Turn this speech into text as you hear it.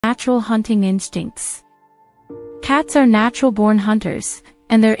natural hunting instincts. Cats are natural-born hunters,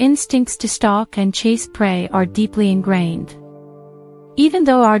 and their instincts to stalk and chase prey are deeply ingrained. Even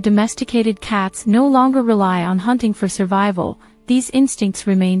though our domesticated cats no longer rely on hunting for survival, these instincts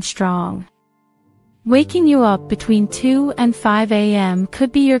remain strong. Waking you up between 2 and 5 a.m.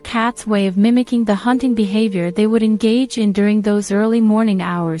 could be your cat's way of mimicking the hunting behavior they would engage in during those early morning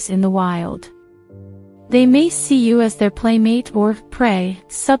hours in the wild. They may see you as their playmate or prey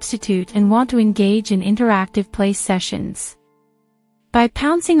substitute and want to engage in interactive play sessions. By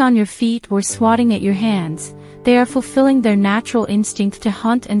pouncing on your feet or swatting at your hands, they are fulfilling their natural instinct to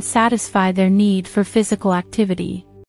hunt and satisfy their need for physical activity.